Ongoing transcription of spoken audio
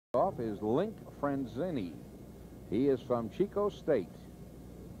Off is Link Franzini. He is from Chico State.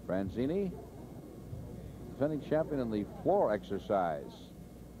 Franzini, defending champion in the floor exercise.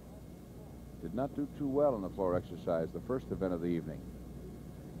 Did not do too well in the floor exercise, the first event of the evening.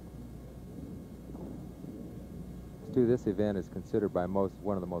 This event is considered by most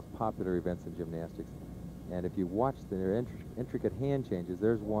one of the most popular events in gymnastics. And if you watch the intricate hand changes,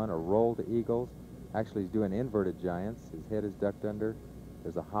 there's one, a roll to eagles. Actually, he's doing inverted giants. His head is ducked under.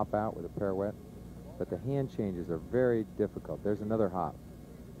 There's a hop out with a pirouette. But the hand changes are very difficult. There's another hop.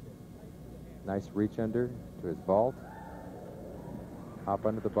 Nice reach under to his vault. Hop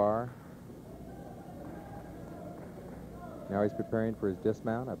under the bar. Now he's preparing for his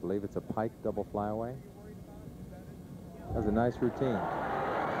dismount. I believe it's a pike double flyaway. That was a nice routine.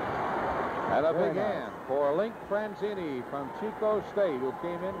 And a big hand for Link Franzini from Chico State, who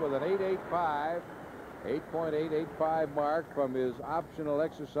came in with an 8.885 mark from his optional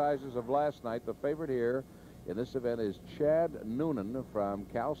exercises of last night. The favorite here in this event is Chad Noonan from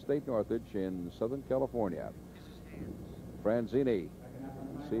Cal State Northridge in Southern California. Franzini,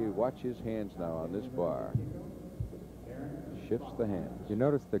 see, watch his hands now on this bar. Shifts the hands. You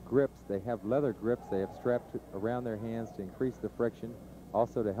notice the grips, they have leather grips they have strapped around their hands to increase the friction,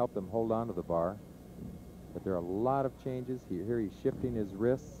 also to help them hold on to the bar. But there are a lot of changes. Here he's shifting his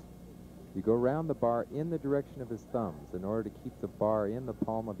wrists. You go around the bar in the direction of his thumbs in order to keep the bar in the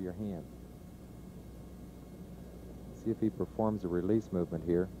palm of your hand. See if he performs a release movement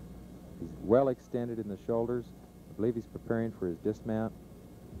here. He's well extended in the shoulders. I believe he's preparing for his dismount.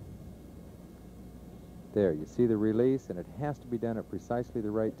 There, you see the release, and it has to be done at precisely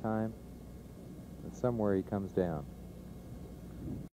the right time. And somewhere he comes down.